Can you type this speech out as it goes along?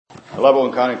love it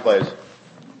when Connie plays,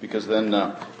 because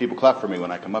then people clap for me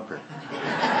when I come up here.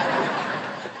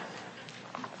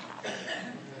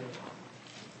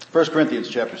 1 Corinthians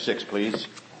chapter 6, please.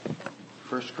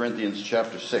 1 Corinthians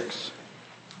chapter 6.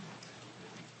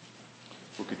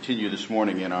 We'll continue this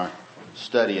morning in our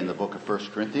study in the book of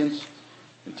 1 Corinthians,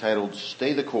 entitled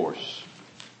Stay the Course.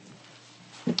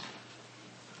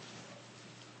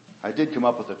 I did come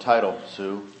up with the title,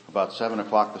 Sue, about 7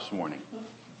 o'clock this morning.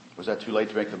 Was that too late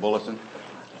to make the bulletin?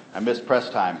 I missed press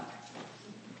time.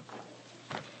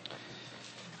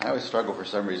 I always struggle for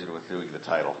some reason with doing the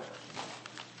title.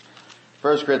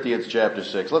 1 Corinthians chapter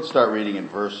 6. Let's start reading in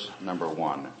verse number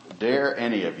 1. Dare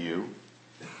any of you,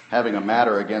 having a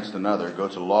matter against another, go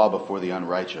to law before the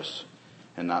unrighteous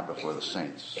and not before the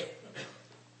saints?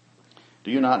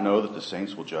 Do you not know that the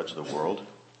saints will judge the world?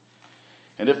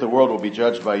 And if the world will be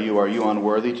judged by you, are you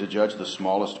unworthy to judge the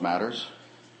smallest matters?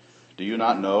 Do you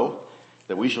not know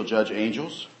that we shall judge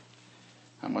angels?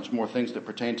 How much more things that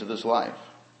pertain to this life?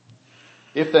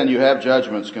 If then you have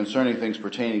judgments concerning things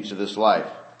pertaining to this life,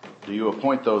 do you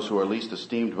appoint those who are least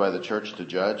esteemed by the church to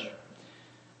judge?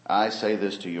 I say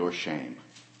this to your shame.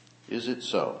 Is it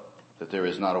so that there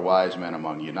is not a wise man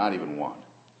among you, not even one,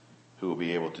 who will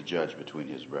be able to judge between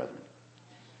his brethren?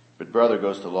 But brother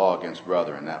goes to law against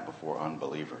brother, and that before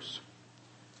unbelievers.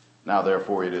 Now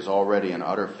therefore it is already an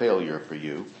utter failure for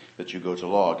you that you go to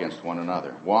law against one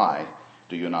another. Why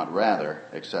do you not rather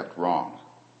accept wrong?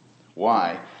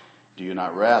 Why do you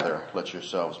not rather let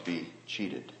yourselves be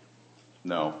cheated?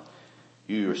 No,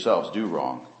 you yourselves do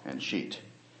wrong and cheat,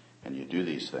 and you do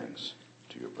these things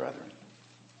to your brethren.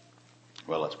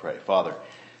 Well, let's pray. Father,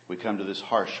 we come to this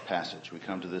harsh passage. We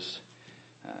come to this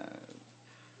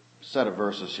set of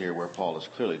verses here where Paul is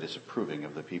clearly disapproving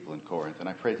of the people in Corinth, and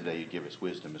I pray today you'd give us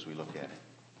wisdom as we look at it.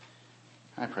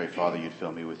 I pray, Father, you'd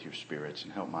fill me with your spirits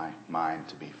and help my mind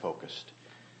to be focused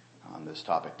on this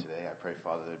topic today. I pray,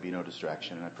 Father, there'd be no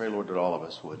distraction, and I pray, Lord, that all of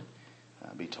us would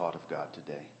be taught of God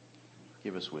today.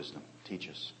 Give us wisdom. Teach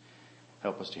us.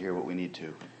 Help us to hear what we need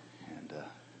to and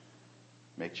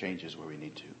make changes where we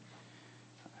need to.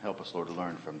 Help us, Lord, to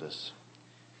learn from this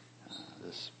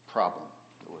problem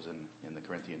that was in the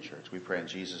Corinthian church. We pray in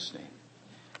Jesus' name.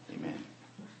 Amen.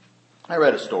 I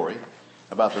read a story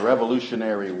about the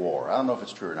Revolutionary War. I don't know if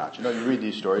it's true or not. You know, you read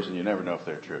these stories and you never know if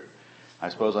they're true. I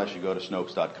suppose I should go to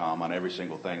Snopes.com on every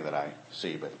single thing that I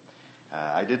see, but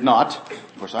I did not.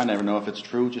 Of course, I never know if it's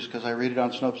true just because I read it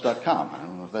on Snopes.com. I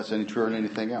don't know if that's any truer than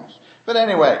anything else. But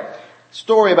anyway,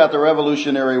 story about the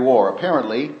Revolutionary War.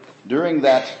 Apparently, during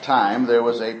that time, there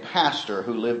was a pastor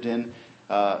who lived in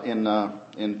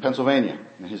Pennsylvania,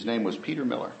 and his name was Peter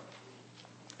Miller.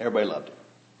 Everybody loved him.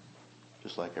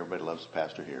 Just like everybody loves the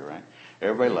pastor here, right?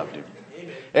 Everybody loved him.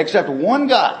 Except one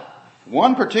guy,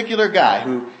 one particular guy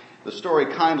who the story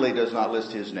kindly does not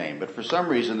list his name, but for some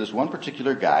reason this one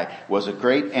particular guy was a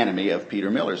great enemy of Peter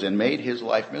Miller's and made his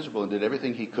life miserable and did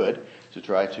everything he could to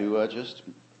try to just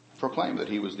proclaim that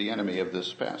he was the enemy of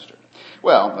this pastor.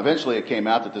 Well, eventually it came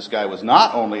out that this guy was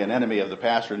not only an enemy of the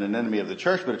pastor and an enemy of the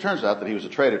church, but it turns out that he was a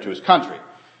traitor to his country.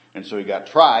 And so he got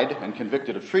tried and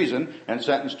convicted of treason and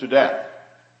sentenced to death.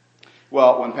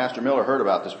 Well, when Pastor Miller heard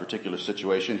about this particular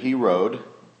situation, he rode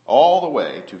all the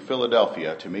way to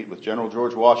Philadelphia to meet with General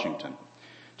George Washington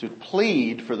to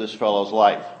plead for this fellow's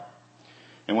life.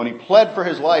 And when he pled for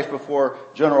his life before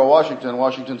General Washington,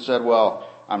 Washington said, well,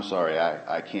 I'm sorry,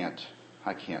 I can't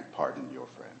pardon your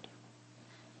friend.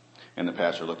 And the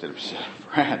pastor looked at him and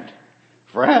said,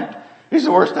 friend, he's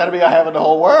the worst enemy I have in the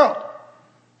whole world.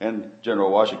 And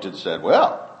General Washington said,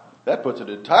 well, that puts an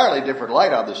entirely different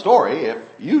light on the story. If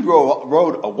you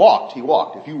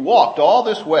walked, if you walked all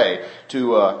this way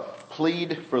to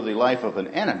plead for the life of an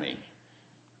enemy,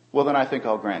 well, then I think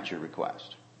I'll grant your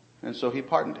request. And so he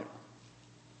pardoned him.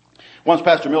 Once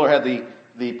Pastor Miller had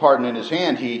the pardon in his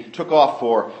hand, he took off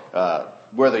for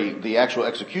where the actual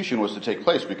execution was to take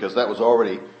place, because that was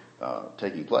already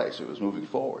taking place. It was moving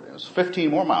forward. It was 15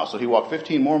 more miles. So he walked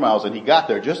 15 more miles, and he got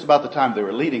there just about the time they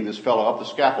were leading this fellow up the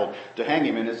scaffold to hang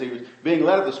him. And as he was being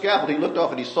led up the scaffold, he looked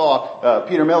off and he saw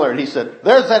Peter Miller, and he said,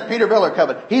 there's that Peter Miller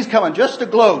coming. He's coming just to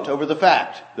gloat over the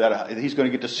fact that he's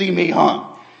going to get to see me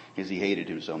hung, because he hated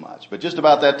him so much. But just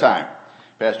about that time,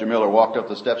 Pastor Miller walked up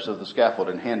the steps of the scaffold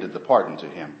and handed the pardon to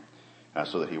him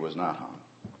so that he was not hung.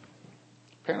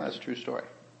 Apparently that's a true story.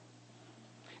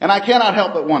 And I cannot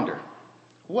help but wonder,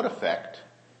 what effect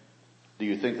do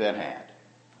you think that had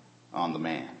on the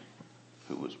man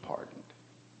who was pardoned?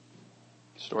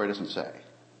 The story doesn't say,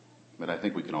 but I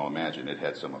think we can all imagine it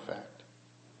had some effect.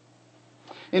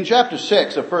 In chapter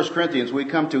 6 of 1 Corinthians, we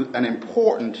come to an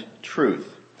important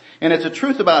truth. And it's a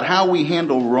truth about how we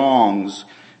handle wrongs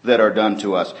that are done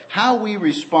to us. How we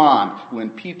respond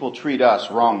when people treat us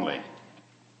wrongly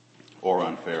or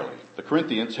unfairly. The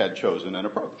Corinthians had chosen an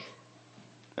approach.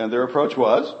 And their approach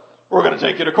was, we're going to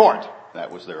take you to court.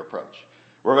 That was their approach.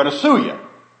 We're going to sue you.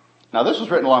 Now, this was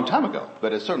written a long time ago,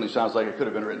 but it certainly sounds like it could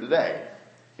have been written today,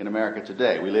 in America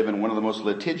today. We live in one of the most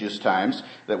litigious times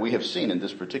that we have seen in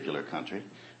this particular country.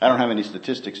 I don't have any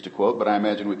statistics to quote, but I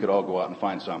imagine we could all go out and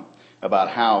find some about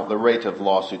how the rate of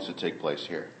lawsuits that take place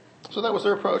here. So that was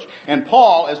their approach. And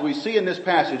Paul, as we see in this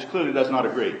passage, clearly does not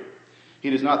agree. He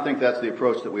does not think that's the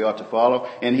approach that we ought to follow,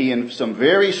 and he, in some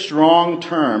very strong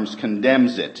terms,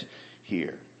 condemns it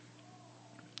here.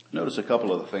 Notice a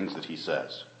couple of the things that he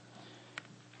says.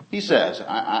 He says,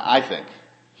 I think,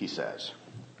 he says,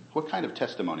 what kind of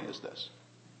testimony is this?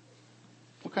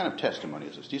 What kind of testimony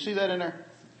is this? Do you see that in there?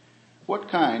 What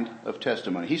kind of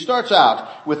testimony? He starts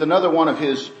out with another one of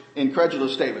his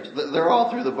incredulous statements. They're all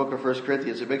through the book of 1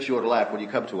 Corinthians. It makes you want to laugh when you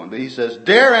come to one. But he says,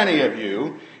 dare any of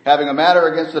you, having a matter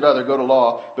against another, go to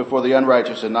law before the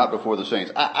unrighteous and not before the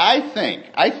saints. I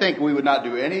think we would not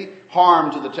do any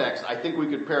harm to the text. I think we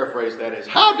could paraphrase that as,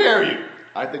 how dare you?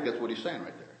 I think that's what he's saying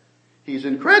right there. He's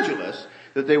incredulous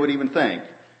that they would even think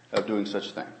of doing such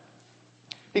a thing.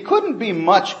 He couldn't be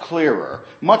much clearer,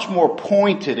 much more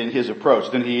pointed in his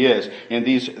approach than he is in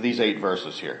these 8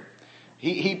 verses here.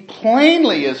 He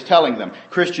plainly is telling them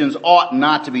Christians ought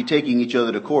not to be taking each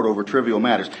other to court over trivial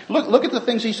matters. Look at the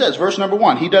things he says. Verse number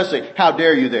 1, he does say, how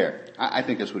dare you there? I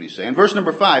think that's what he's saying. Verse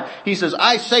number 5, he says,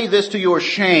 I say this to your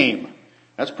shame.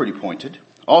 That's pretty pointed.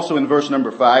 Also in verse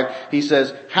number 5, he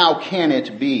says, how can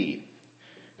it be?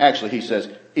 Actually, he says,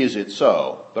 is it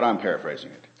so? But I'm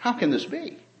paraphrasing it. How can this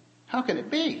be? How can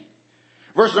it be?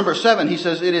 Verse number 7, he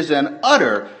says, it is an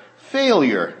utter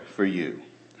failure for you.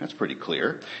 That's pretty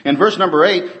clear. In verse number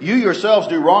 8, you yourselves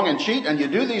do wrong and cheat, and you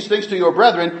do these things to your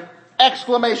brethren,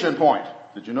 exclamation point.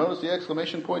 Did you notice the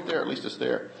exclamation point there? At least it's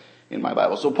there in my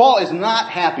Bible. So Paul is not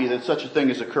happy that such a thing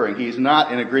is occurring. He is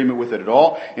not in agreement with it at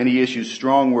all, and he issues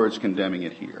strong words condemning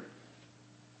it here.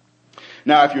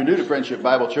 Now, if you're new to Friendship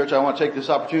Bible Church, I want to take this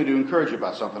opportunity to encourage you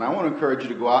about something. I want to encourage you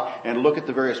to go out and look at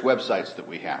the various websites that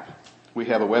we have. We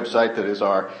have a website that is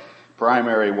our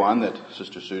primary one that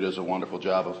Sister Sue does a wonderful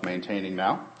job of maintaining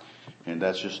now. And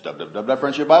that's just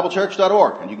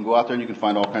www.friendshipbiblechurch.org. And you can go out there and you can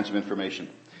find all kinds of information.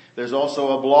 There's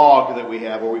also a blog that we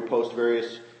have where we post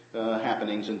various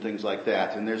happenings and things like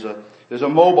that. And there's a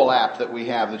mobile app that we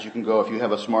have that you can go if you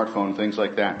have a smartphone, things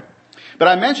like that. But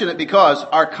I mention it because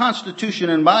our Constitution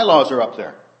and bylaws are up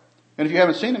there. And if you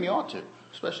haven't seen them, you ought to.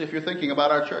 Especially if you're thinking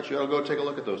about our church. You ought to go take a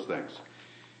look at those things.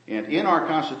 And in our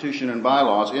Constitution and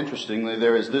bylaws, interestingly,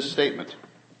 there is this statement.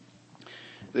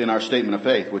 In our statement of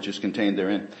faith, which is contained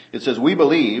therein. It says, we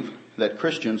believe that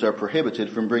Christians are prohibited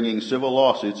from bringing civil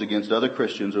lawsuits against other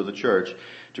Christians or the church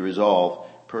to resolve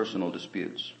personal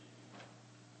disputes.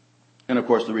 And of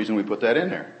course, the reason we put that in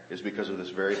there is because of this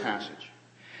very passage.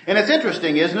 And it's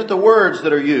interesting, isn't it, the words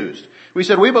that are used. We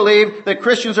said, we believe that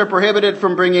Christians are prohibited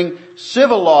from bringing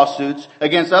civil lawsuits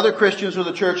against other Christians or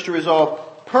the church to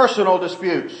resolve personal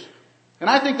disputes. And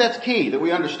I think that's key that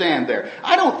we understand there.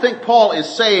 I don't think Paul is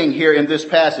saying here in this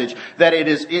passage that it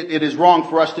is wrong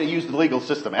for us to use the legal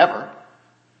system ever.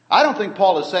 I don't think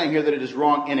Paul is saying here that it is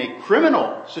wrong in a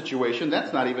criminal situation.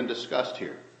 That's not even discussed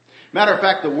here. Matter of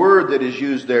fact, the word that is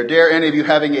used there, dare any of you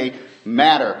having a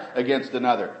matter against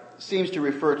another, seems to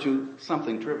refer to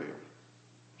something trivial.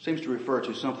 Seems to refer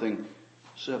to something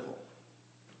civil.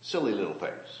 Silly little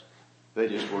things they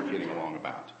just weren't getting along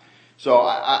about. So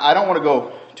I don't want to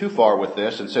go too far with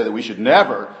this and say that we should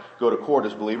never go to court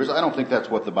as believers. I don't think that's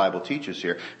what the Bible teaches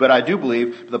here. But I do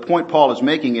believe the point Paul is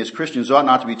making is Christians ought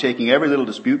not to be taking every little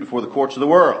dispute before the courts of the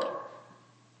world.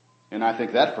 And I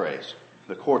think that phrase,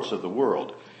 the courts of the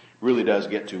world, really does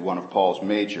get to one of Paul's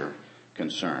major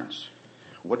concerns.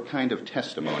 What kind of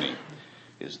testimony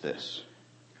is this?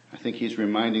 I think he's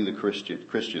reminding the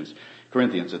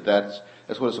Corinthians, that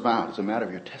that's what it's about. It's a matter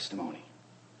of your testimony.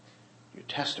 Your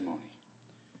testimony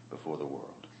before the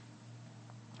world.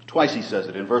 Twice he says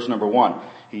it. In verse number 1,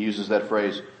 he uses that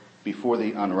phrase, before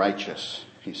the unrighteous.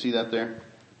 You see that there?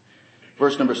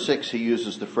 Verse number 6, he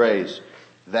uses the phrase,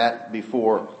 that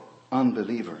before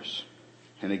unbelievers.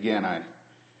 And again, I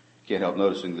can't help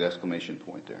noticing the exclamation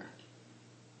point there.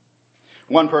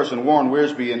 One person, Warren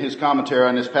Wiersbe, in his commentary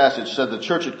on this passage, said the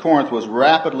church at Corinth was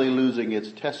rapidly losing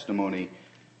its testimony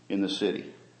in the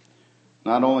city.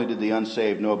 Not only did the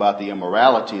unsaved know about the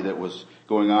immorality that was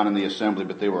going on in the assembly,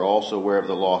 but they were also aware of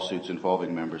the lawsuits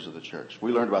involving members of the church.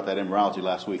 We learned about that immorality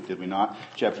last week, did we not?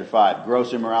 Chapter 5,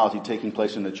 gross immorality taking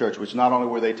place in the church, which not only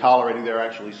were they tolerating, they're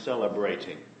actually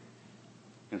celebrating.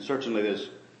 And certainly there's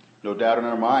no doubt in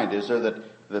our mind, is there, that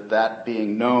that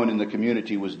being known in the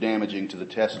community was damaging to the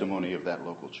testimony of that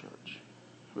local church.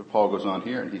 But Paul goes on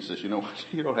here and he says, you know what?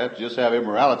 You don't have to just have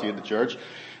immorality in the church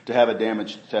to have a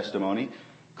damaged testimony.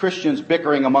 Christians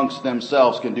bickering amongst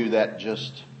themselves can do that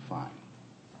just fine.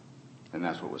 And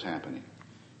that's what was happening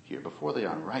here. Before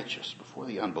the unrighteous, before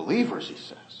the unbelievers, he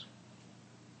says.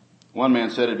 One man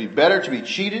said it'd be better to be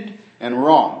cheated and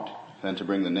wronged than to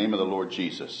bring the name of the Lord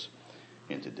Jesus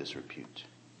into disrepute.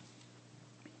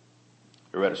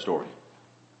 I read a story.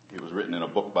 It was written in a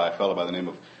book by a fellow by the name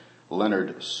of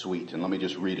Leonard Sweet. And let me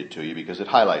just read it to you because it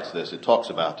highlights this. It talks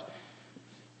about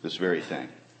this very thing.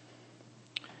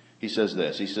 He says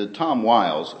this. He said, Tom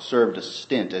Wiles served a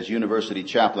stint as university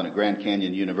chaplain at Grand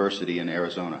Canyon University in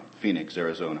Arizona, Phoenix,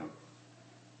 Arizona.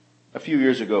 A few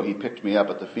years ago, he picked me up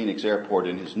at the Phoenix airport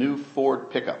in his new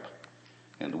Ford pickup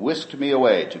and whisked me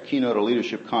away to keynote a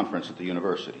leadership conference at the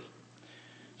university.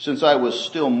 Since I was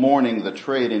still mourning the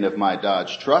trade-in of my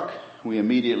Dodge truck, we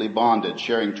immediately bonded,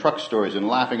 sharing truck stories and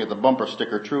laughing at the bumper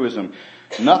sticker truism,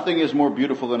 nothing is more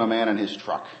beautiful than a man and his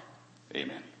truck.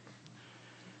 Amen.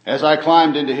 As I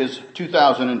climbed into his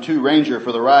 2002 Ranger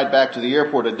for the ride back to the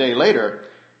airport a day later,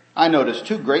 I noticed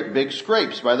 2 great big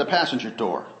scrapes by the passenger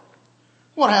door.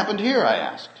 What happened here? I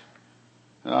asked.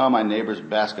 Oh, my neighbor's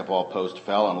basketball post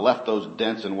fell and left those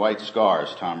dents and white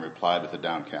scars, Tom replied with a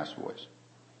downcast voice.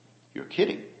 You're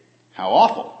kidding. How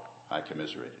awful, I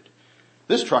commiserated.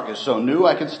 This truck is so new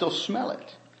I can still smell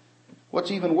it.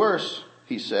 What's even worse,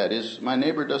 he said, is my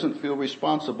neighbor doesn't feel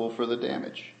responsible for the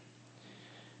damage.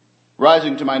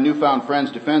 Rising to my newfound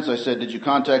friend's defense, I said, did you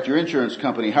contact your insurance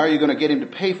company? How are you going to get him to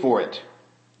pay for it?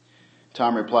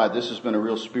 Tom replied, this has been a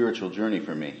real spiritual journey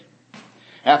for me.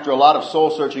 After a lot of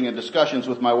soul searching and discussions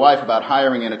with my wife about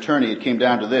hiring an attorney, it came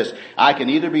down to this. I can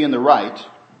either be in the right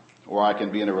or I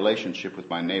can be in a relationship with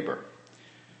my neighbor.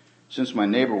 Since my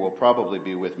neighbor will probably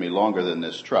be with me longer than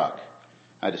this truck,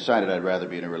 I decided I'd rather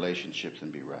be in a relationship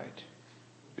than be right.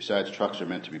 Besides, trucks are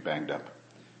meant to be banged up.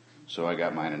 So I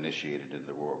got mine initiated into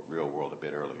the real world a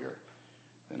bit earlier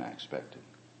than I expected.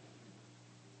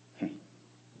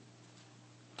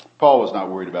 Paul was not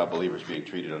worried about believers being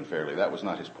treated unfairly. That was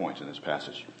not his point in this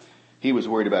passage. He was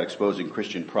worried about exposing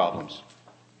Christian problems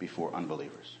before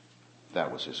unbelievers.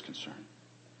 That was his concern.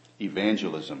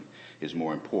 Evangelism is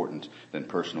more important than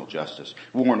personal justice.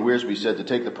 Warren Wiersbe said to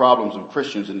take the problems of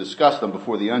Christians and discuss them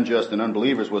before the unjust and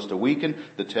unbelievers was to weaken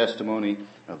the testimony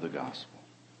of the gospel.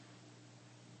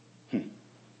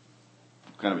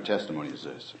 What kind of a testimony is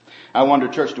this? I wonder,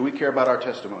 church, do we care about our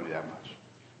testimony that much?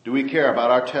 Do we care about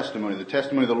our testimony, the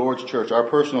testimony of the Lord's church, our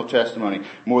personal testimony,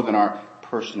 more than our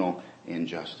personal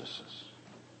injustices?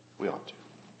 We ought to.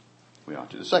 We ought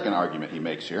to. The second argument he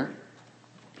makes here,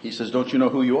 he says, don't you know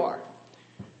who you are?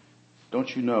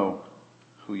 Don't you know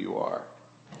who you are?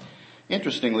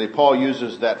 Interestingly, Paul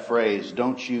uses that phrase,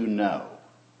 don't you know,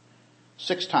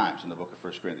 6 times in the book of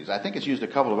 1 Corinthians. I think it's used a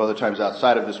couple of other times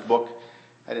outside of this book.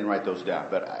 I didn't write those down,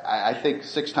 but I think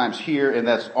 6 times here, and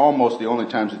that's almost the only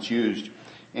times it's used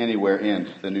anywhere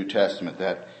in the New Testament,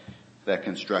 that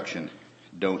construction,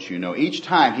 don't you know. Each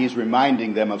time he's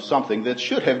reminding them of something that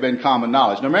should have been common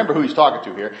knowledge. Now remember who he's talking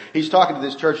to here. He's talking to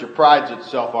this church that prides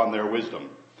itself on their wisdom.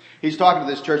 He's talking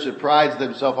to this church that prides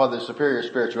themselves on their superior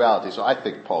spirituality. So I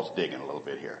think Paul's digging a little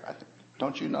bit here. I think,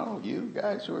 don't you know, you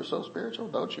guys who are so spiritual,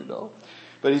 don't you know?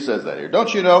 But he says that here.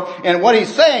 Don't you know? And what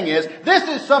he's saying is, this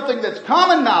is something that's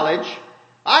common knowledge.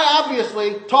 I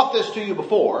obviously taught this to you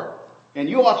before, and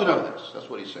you ought to know this. That's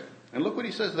what he's saying. And look what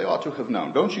he says they ought to have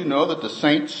known. Don't you know that the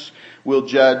saints will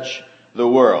judge the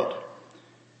world?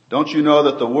 Don't you know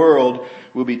that the world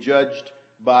will be judged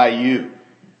by you?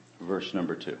 Verse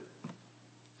number 2.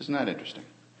 Isn't that interesting?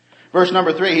 Verse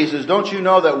number 3, he says, don't you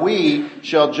know that we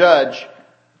shall judge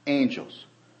angels?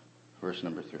 Verse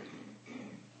number 3.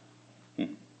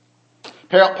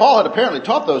 Paul had apparently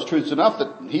taught those truths enough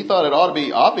that he thought it ought to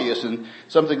be obvious and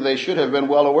something they should have been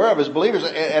well aware of as believers.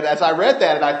 And as I read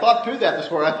that and I thought through that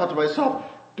this morning, I thought to myself,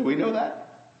 do we know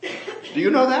that? Do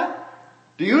you know that?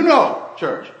 Do you know,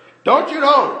 church? Don't you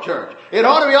know, church? It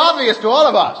ought to be obvious to all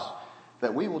of us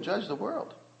that we will judge the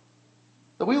world.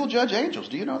 That we will judge angels.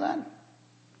 Do you know that?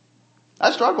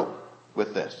 I struggle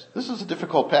with this. This is a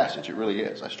difficult passage. It really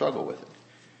is. I struggle with it.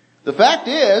 The fact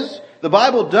is, the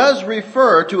Bible does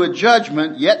refer to a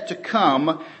judgment yet to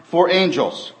come for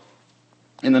angels.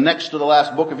 In the next to the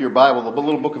last book of your Bible, the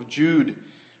little book of Jude,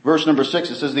 verse number 6,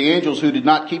 it says, the angels who did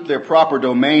not keep their proper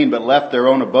domain but left their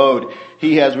own abode,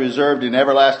 he has reserved in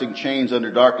everlasting chains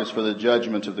under darkness for the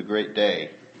judgment of the great day.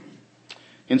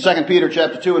 In 2 Peter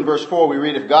chapter 2 and verse 4, we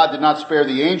read, if God did not spare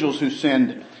the angels who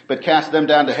sinned, but cast them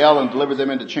down to hell and delivered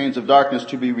them into chains of darkness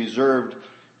to be reserved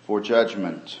for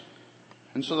judgment.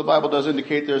 And so the Bible does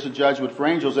indicate there's a judgment for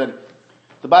angels. And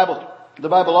the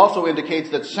Bible also indicates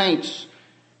that saints,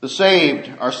 the saved,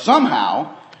 are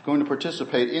somehow going to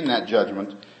participate in that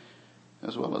judgment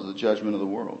as well as the judgment of the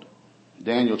world.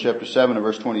 Daniel chapter 7 and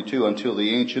verse 22, until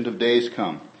the Ancient of Days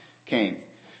came,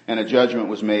 and a judgment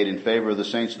was made in favor of the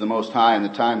saints of the Most High, and the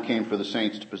time came for the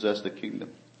saints to possess the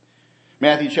kingdom.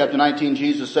 Matthew chapter 19,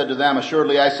 Jesus said to them,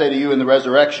 assuredly I say to you in the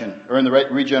resurrection, or in the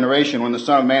regeneration, when the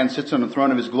Son of Man sits on the throne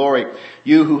of his glory,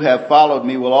 you who have followed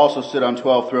me will also sit on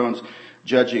 12 thrones,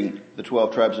 judging the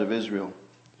 12 tribes of Israel.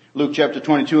 Luke chapter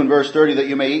 22 and verse 30, that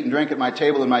you may eat and drink at my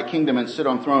table in my kingdom and sit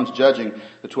on thrones judging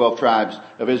the 12 tribes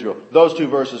of Israel. Those two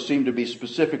verses seem to be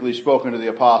specifically spoken to the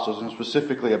apostles and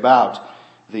specifically about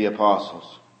the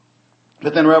apostles.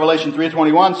 But then Revelation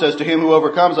 3:21 says, to him who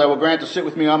overcomes I will grant to sit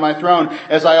with me on my throne,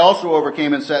 as I also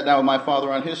overcame and sat down with my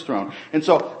Father on his throne. And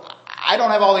so, I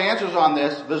don't have all the answers on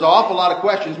this. There's an awful lot of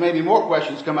questions, maybe more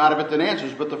questions come out of it than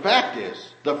answers. But the fact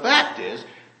is,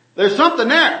 there's something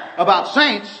there about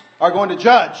saints are going to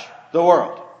judge the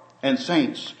world. And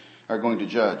saints are going to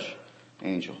judge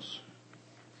angels.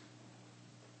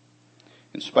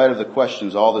 In spite of the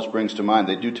questions all this brings to mind,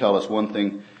 they do tell us one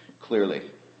thing clearly.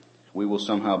 We will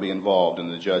somehow be involved in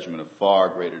the judgment of far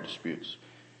greater disputes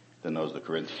than those the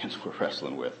Corinthians were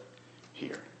wrestling with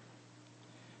here.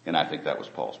 And I think that was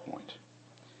Paul's point.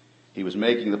 He was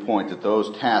making the point that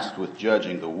those tasked with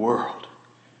judging the world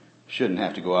shouldn't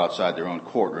have to go outside their own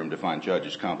courtroom to find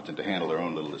judges competent to handle their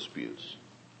own little disputes.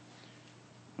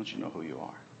 Don't you know who you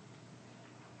are?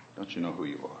 Don't you know who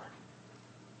you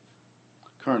are?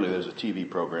 Currently there's a TV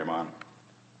program on.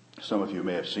 Some of you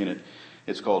may have seen it.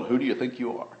 It's called Who Do You Think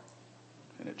You Are?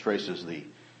 And it traces the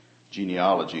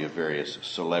genealogy of various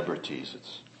celebrities.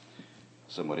 It's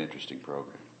a somewhat interesting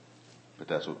program. But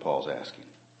that's what Paul's asking.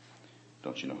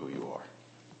 Don't you know who you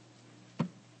are?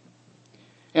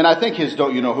 And I think his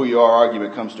don't you know who you are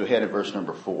argument comes to a head in verse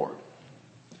number 4.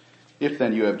 If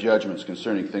then you have judgments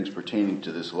concerning things pertaining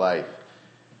to this life,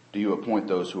 do you appoint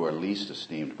those who are least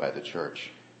esteemed by the church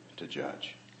to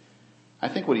judge? I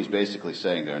think what he's basically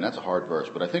saying there, and that's a hard verse,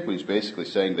 but I think what he's basically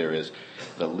saying there is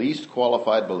the least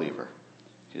qualified believer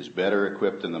is better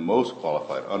equipped than the most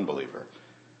qualified unbeliever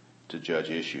to judge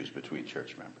issues between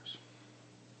church members.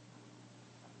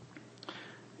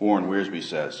 Warren Wiersbe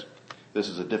says, this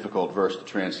is a difficult verse to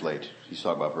translate. He's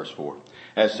talking about verse 4.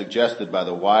 As suggested by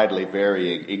the widely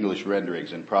varying English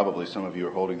renderings, and probably some of you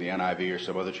are holding the NIV or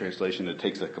some other translation that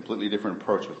takes a completely different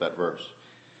approach with that verse.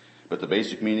 But the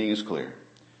basic meaning is clear.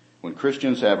 When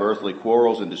Christians have earthly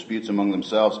quarrels and disputes among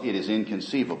themselves, it is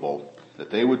inconceivable that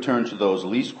they would turn to those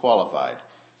least qualified,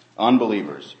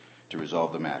 unbelievers, to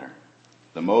resolve the matter.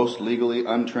 The most legally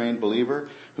untrained believer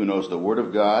who knows the Word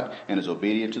of God and is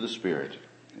obedient to the Spirit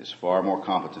is far more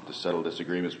competent to settle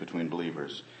disagreements between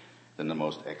believers than the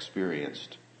most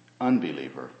experienced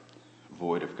unbeliever,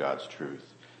 void of God's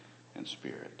truth and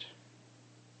Spirit.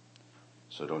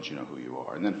 So don't you know who you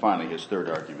are? And then finally, his third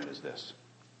argument is this.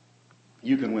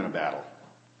 You can win a battle,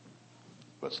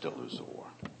 but still lose the war.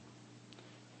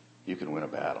 You can win a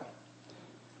battle,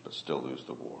 but still lose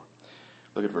the war.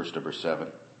 Look at verse number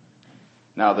 7.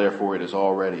 Now therefore it is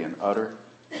already an utter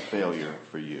failure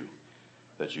for you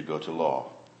that you go to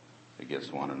law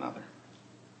against one another.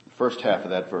 The first half of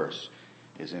that verse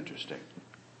is interesting.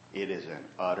 It is an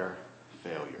utter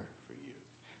failure for you.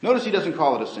 Notice he doesn't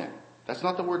call it a sin. That's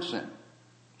not the word sin.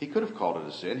 He could have called it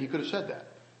a sin. He could have said that.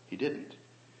 He didn't.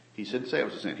 He didn't say it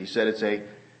was a sin. He said it's a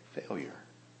failure.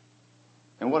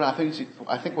 And what I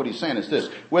think what he's saying is this.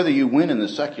 Whether you win in the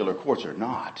secular courts or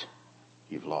not,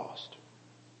 you've lost.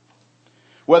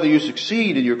 Whether you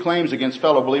succeed in your claims against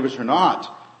fellow believers or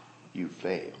not, you've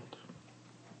failed.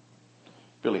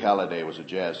 Billie Holiday was a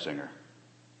jazz singer.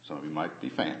 Some of you might be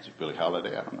fans of Billie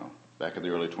Holiday. I don't know. Back in the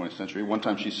early 20th century, one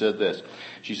time she said this.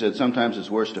 She said, sometimes it's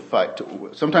worse to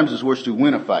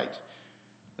win a fight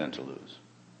than to lose.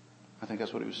 I think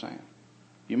that's what he was saying.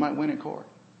 You might win in court,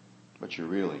 but you're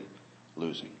really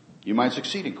losing. You might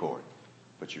succeed in court,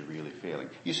 but you're really failing.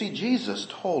 You see, Jesus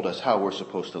told us how we're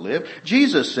supposed to live.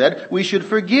 Jesus said we should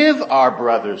forgive our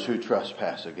brothers who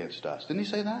trespass against us. Didn't he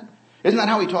say that? Isn't that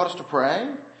how he taught us to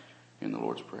pray? In the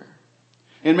Lord's Prayer.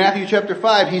 In Matthew chapter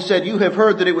 5, he said, you have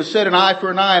heard that it was said an eye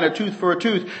for an eye and a tooth for a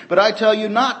tooth, but I tell you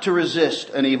not to resist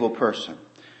an evil person.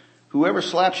 Whoever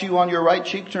slaps you on your right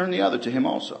cheek, turn the other to him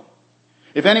also.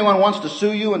 If anyone wants to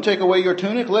sue you and take away your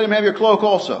tunic, let him have your cloak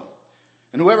also.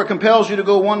 And whoever compels you to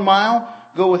go 1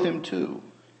 mile, go with him 2.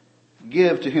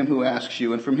 Give to him who asks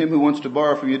you, and from him who wants to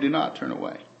borrow from you, do not turn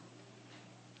away.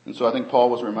 And so I think Paul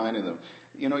was reminding them,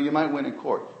 you know, you might win in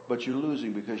court, but you're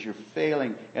losing because you're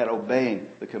failing at obeying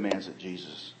the commands that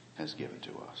Jesus has given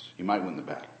to us. You might win the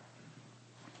battle,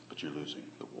 but you're losing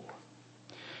the war.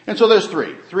 And so there's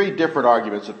three different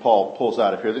arguments that Paul pulls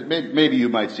out of here. That maybe you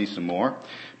might see some more,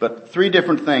 but three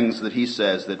different things that he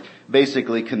says that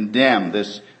basically condemn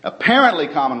this apparently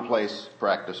commonplace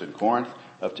practice in Corinth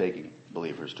of taking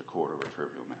believers to court over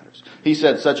trivial matters. He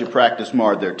said such a practice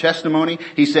marred their testimony.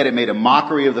 He said it made a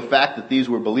mockery of the fact that these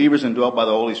were believers indwelt by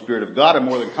the Holy Spirit of God and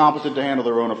more than competent to handle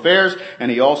their own affairs. And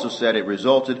he also said it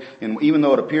resulted in, even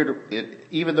though it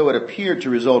appeared to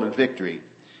result in victory,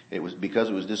 it was because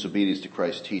it was disobedience to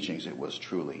Christ's teachings, it was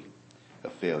truly a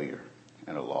failure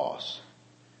and a loss,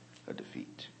 a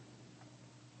defeat.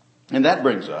 And that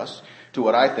brings us to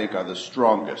what I think are the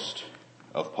strongest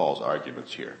of Paul's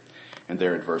arguments here. And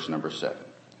they're in verse number 7.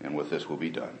 And with this we'll be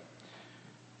done.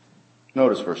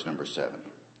 Notice verse number 7.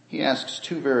 He asks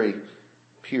two very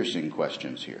piercing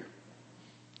questions here.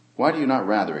 Why do you not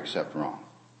rather accept wrong?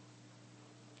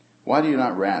 Why do you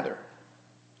not rather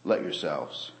let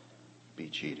yourselves be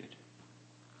cheated?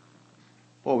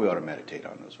 Well, we ought to meditate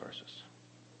on those verses.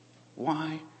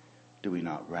 Why do we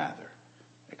not rather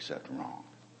accept wrong?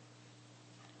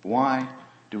 Why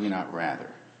do we not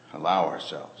rather allow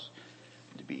ourselves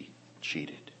to be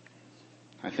cheated?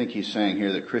 I think he's saying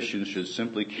here that Christians should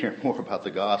simply care more about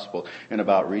the gospel and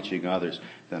about reaching others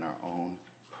than our own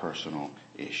personal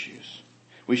issues.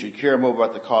 We should care more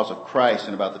about the cause of Christ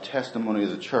and about the testimony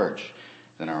of the church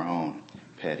than our own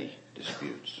petty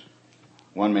disputes.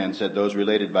 One man said those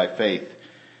related by faith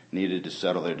needed to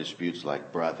settle their disputes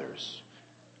like brothers,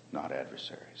 not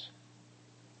adversaries.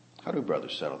 How do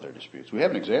brothers settle their disputes? We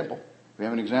have an example. As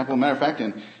a matter of fact,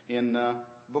 in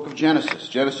book of Genesis,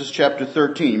 Genesis chapter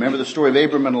 13. You remember the story of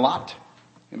Abram and Lot?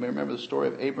 You may remember the story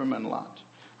of Abram and Lot.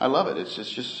 I love it. It's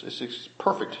a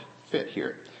perfect fit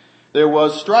here. There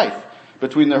was strife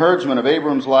between the herdsmen of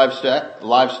Abram's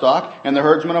livestock and the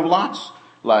herdsmen of Lot's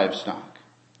livestock.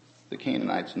 The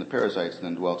Canaanites and the Perizzites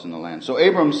then dwelt in the land. So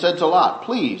Abram said to Lot,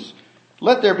 please,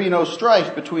 let there be no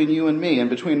strife between you and me, and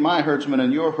between my herdsmen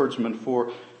and your herdsmen,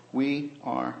 for we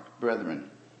are brethren.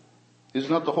 Is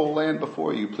not the whole land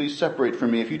before you? Please separate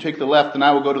from me. If you take the left, then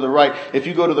I will go to the right. If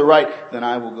you go to the right, then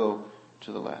I will go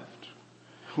to the left.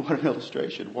 What an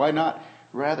illustration. Why not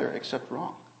rather accept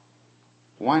wrong?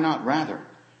 Why not rather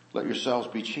let yourselves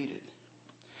be cheated?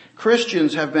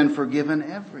 Christians have been forgiven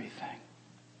everything.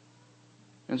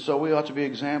 And so we ought to be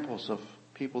examples of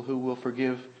people who will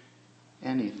forgive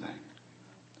anything.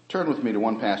 Turn with me to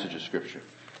one passage of Scripture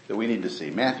that we need to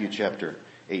see. Matthew chapter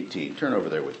 18. Turn over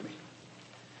there with me.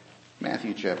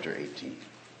 Matthew chapter 18.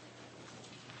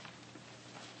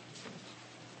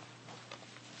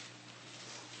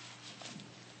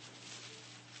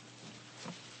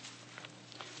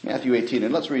 Matthew 18,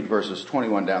 and let's read verses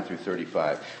 21 down through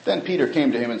 35. Then Peter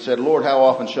came to him and said, Lord, how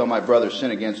often shall my brother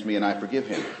sin against me and I forgive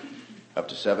him? Up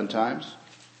to 7 times?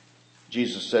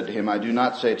 Jesus said to him, I do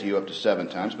not say to you up to 7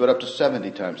 times, but up to 70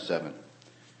 times 7.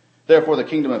 Therefore the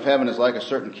kingdom of heaven is like a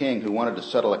certain king who wanted to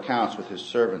settle accounts with his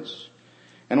servants.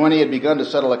 And when he had begun to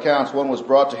settle accounts, one was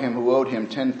brought to him who owed him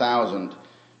 10,000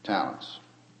 talents.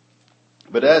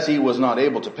 But as he was not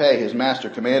able to pay, his master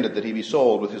commanded that he be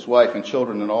sold with his wife and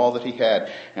children and all that he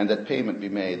had, and that payment be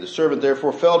made. The servant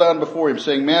therefore fell down before him,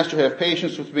 saying, Master, have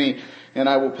patience with me, and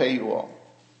I will pay you all.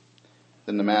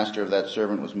 Then the master of that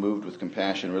servant was moved with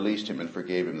compassion, released him, and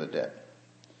forgave him the debt.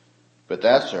 But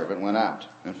that servant went out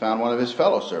and found one of his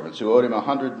fellow servants who owed him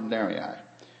 100 denarii.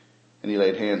 And he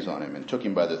laid hands on him and took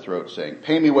him by the throat, saying,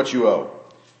 Pay me what you owe.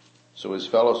 So his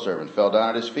fellow servant fell down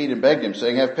at his feet and begged him,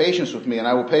 saying, Have patience with me, and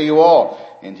I will pay you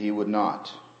all. And he would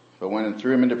not, but went and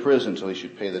threw him into prison till he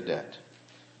should pay the debt.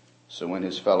 So when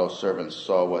his fellow servants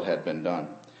saw what had been done,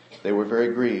 they were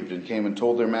very grieved, and came and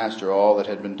told their master all that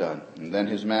had been done. And then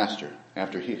his master,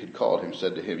 after he had called him,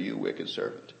 said to him, You wicked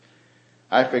servant,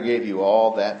 I forgave you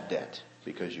all that debt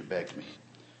because you begged me.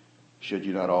 Should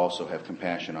you not also have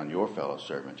compassion on your fellow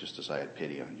servant, just as I had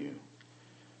pity on you?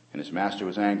 And his master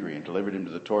was angry and delivered him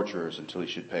to the torturers until he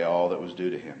should pay all that was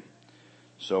due to him.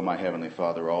 So my heavenly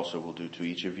Father also will do to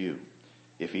each of you,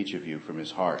 if each of you from his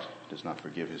heart does not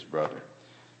forgive his brother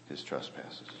his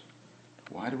trespasses.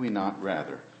 Why do we not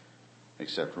rather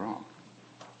accept wrong?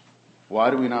 Why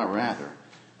do we not rather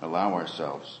allow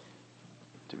ourselves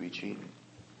to be cheated?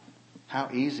 How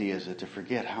easy is it to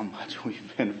forget how much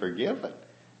we've been forgiven?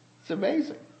 It's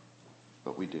amazing.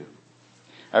 But we do.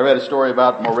 I read a story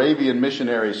about Moravian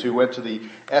missionaries who went to the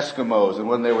Eskimos, and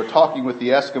when they were talking with the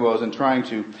Eskimos and trying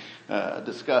to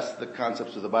discuss the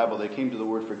concepts of the Bible, they came to the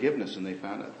word forgiveness, and they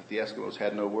found out that the Eskimos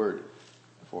had no word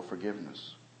for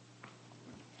forgiveness.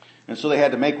 And so they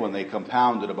had to make one. They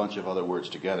compounded a bunch of other words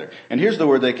together. And here's the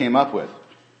word they came up with.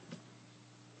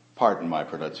 Pardon my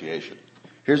pronunciation.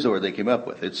 Here's the word they came up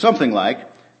with. It's something like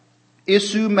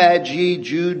Isu Magi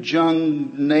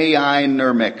Jujung Nei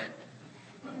Nurmik.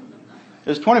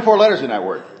 There's 24 letters in that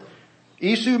word.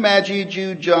 Isu Magi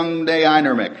Jujung Nei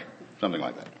Nurmik. Something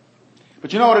like that.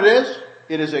 But you know what it is?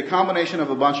 It is a combination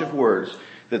of a bunch of words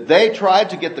that they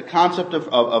tried to get the concept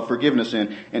of forgiveness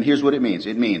in, and here's what it means.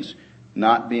 It means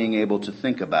not being able to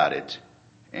think about it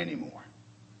anymore.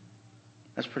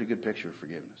 That's a pretty good picture of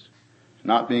forgiveness.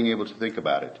 Not being able to think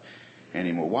about it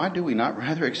anymore. Why do we not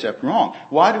rather accept wrong?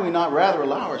 Why do we not rather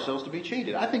allow ourselves to be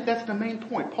cheated? I think that's the main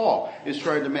point Paul is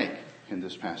trying to make in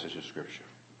this passage of Scripture.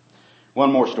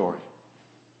 One more story.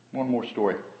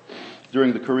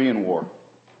 During the Korean War,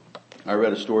 I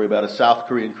read a story about a South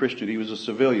Korean Christian. He was a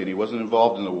civilian. He wasn't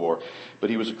involved in the war, but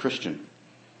he was a Christian.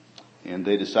 And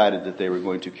they decided that they were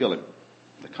going to kill him.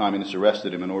 The communists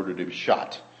arrested him and ordered him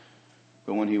shot.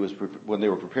 But when they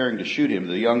were preparing to shoot him,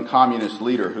 the young communist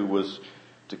leader who was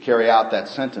to carry out that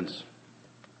sentence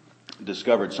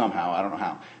discovered somehow, I don't know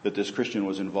how, that this Christian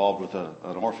was involved with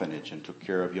an orphanage and took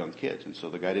care of young kids. And so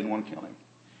the guy didn't want to kill him.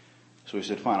 So he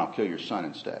said, fine, I'll kill your son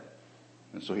instead.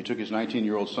 And so he took his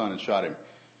 19-year-old son and shot him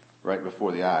right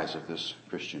before the eyes of this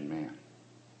Christian man.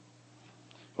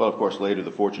 Well, of course, later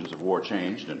the fortunes of war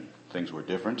changed and things were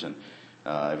different. And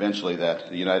eventually the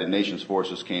United Nations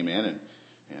forces came in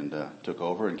and took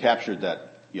over and captured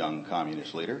that young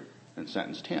communist leader and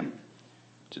sentenced him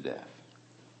to death.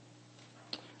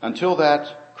 Until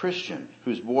that Christian,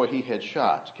 whose boy he had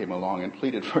shot, came along and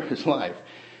pleaded for his life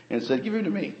and said, give him to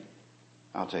me.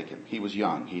 I'll take him. He was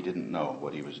young. He didn't know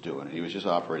what he was doing. He was just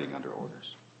operating under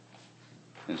orders.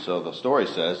 And so the story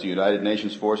says the United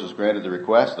Nations forces granted the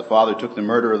request. The father took the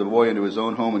murder of the boy into his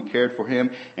own home and cared for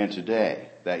him. And today,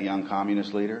 that young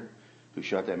communist leader who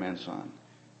shot that man's son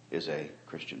is a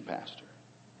Christian pastor.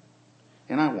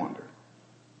 And I wonder,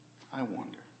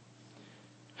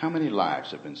 how many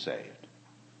lives have been saved?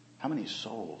 How many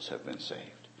souls have been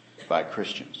saved by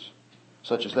Christians,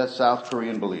 such as that South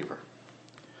Korean believer,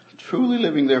 truly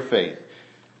living their faith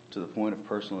to the point of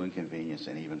personal inconvenience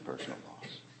and even personal loss?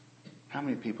 How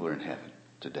many people are in heaven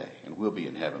today and will be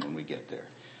in heaven when we get there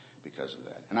because of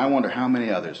that? And I wonder how many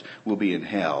others will be in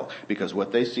hell because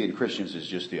what they see in Christians is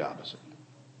just the opposite.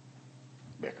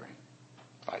 Bickering,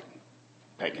 fighting,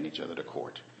 taking each other to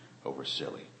court over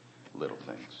silly little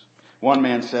things. One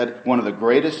man said, one of the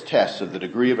greatest tests of the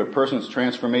degree of a person's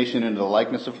transformation into the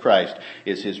likeness of Christ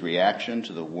is his reaction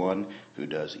to the one who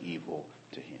does evil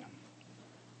to him.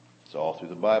 It's all through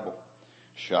the Bible,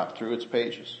 shot through its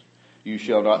pages. You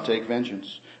shall not take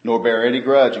vengeance, nor bear any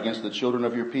grudge against the children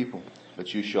of your people,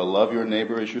 but you shall love your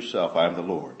neighbor as yourself. I am the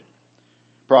Lord.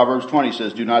 Proverbs 20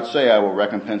 says, do not say I will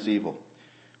recompense evil.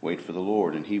 Wait for the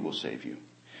Lord and he will save you.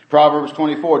 Proverbs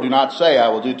 24, do not say I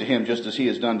will do to him just as he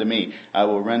has done to me. I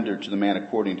will render to the man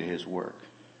according to his work.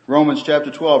 Romans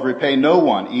chapter 12, repay no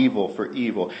one evil for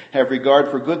evil. Have regard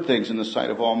for good things in the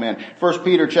sight of all men. 1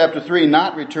 Peter chapter 3,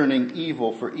 not returning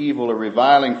evil for evil or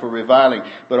reviling for reviling,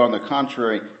 but on the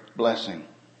contrary, blessing,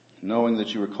 knowing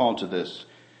that you were called to this,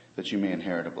 that you may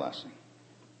inherit a blessing.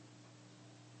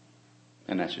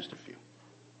 And that's just a few.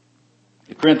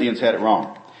 The Corinthians had it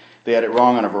wrong. They had it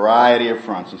wrong on a variety of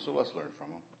fronts, and so let's learn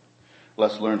from them.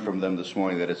 Let's learn from them this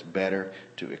morning that it's better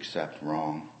to accept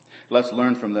wrong. Let's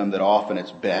learn from them that often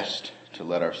it's best to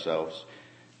let ourselves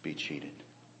be cheated.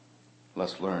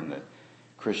 Let's learn that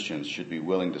Christians should be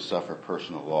willing to suffer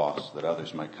personal loss that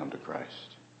others might come to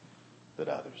Christ, that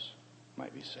others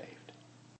might be saved.